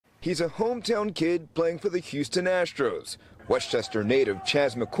He's a hometown kid playing for the Houston Astros. Westchester native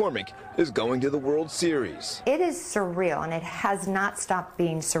Chaz McCormick is going to the World Series. It is surreal, and it has not stopped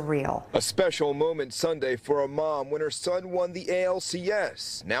being surreal. A special moment Sunday for a mom when her son won the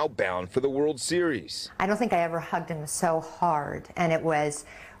ALCS, now bound for the World Series. I don't think I ever hugged him so hard, and it was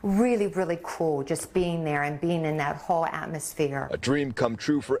really, really cool just being there and being in that whole atmosphere. A dream come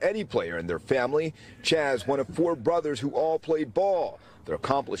true for any player in their family. Chaz, one of 4 brothers who all played ball. Their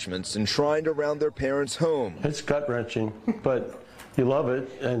accomplishments enshrined around their parents' home. It's gut-wrenching, but you love it,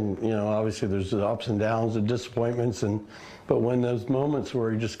 and obviously there's the ups and downs and disappointments, but when those moments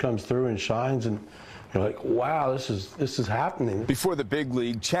where he just comes through and shines, and you're like, wow, this is happening. Before the big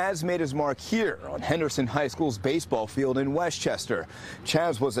league, Chaz made his mark here on Henderson High School's baseball field in Westchester.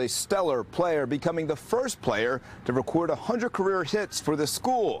 Chaz was a stellar player, becoming the first player to record 100 career hits for the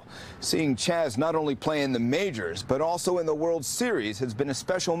school. Seeing Chaz not only play in the majors, but also in the World Series has been a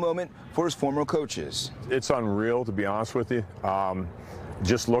special moment for his former coaches. It's unreal, to be honest with you.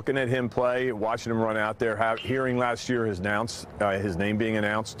 Just looking at him play, watching him run out there, hearing last year his name being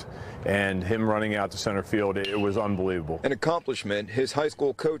announced, and him running out to center field, it was unbelievable. An accomplishment his high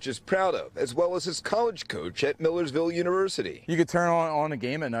school coach is proud of, as well as his college coach at Millersville University. You could turn on a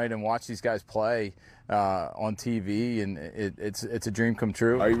game at night and watch these guys play on TV, and it's a dream come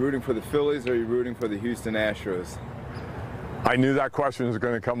true. Are you rooting for the Phillies or are you rooting for the Houston Astros? I knew that question was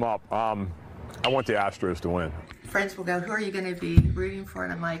going to come up. I want the Astros to win. Friends will go, who are you going to be rooting for?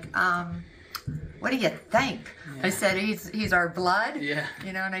 And I'm like, what do you think? Yeah. I said, he's our blood. Yeah.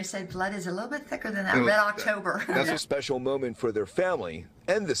 And I said, blood is a little bit thicker than that Red October. That's a special moment for their family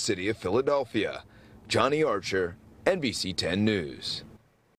and the city of Philadelphia. Johnny Archer, NBC 10 News.